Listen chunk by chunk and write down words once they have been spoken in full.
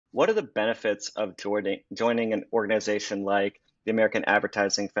what are the benefits of joining an organization like the American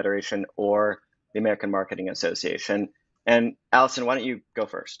Advertising Federation or the American Marketing Association? And Allison, why don't you go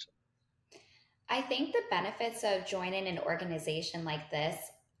first? I think the benefits of joining an organization like this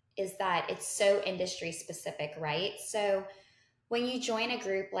is that it's so industry specific, right? So when you join a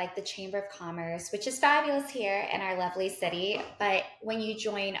group like the Chamber of Commerce, which is fabulous here in our lovely city, but when you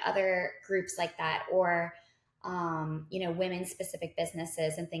join other groups like that, or women specific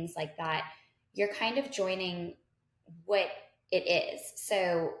businesses and things like that, you're kind of joining what it is.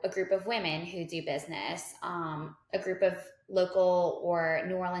 So a group of women who do business, a group of local or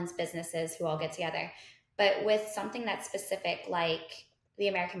New Orleans businesses who all get together. But with something that's specific like the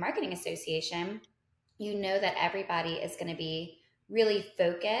American Marketing Association, you know that everybody is going to be really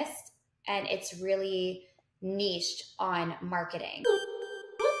focused and it's really niched on marketing.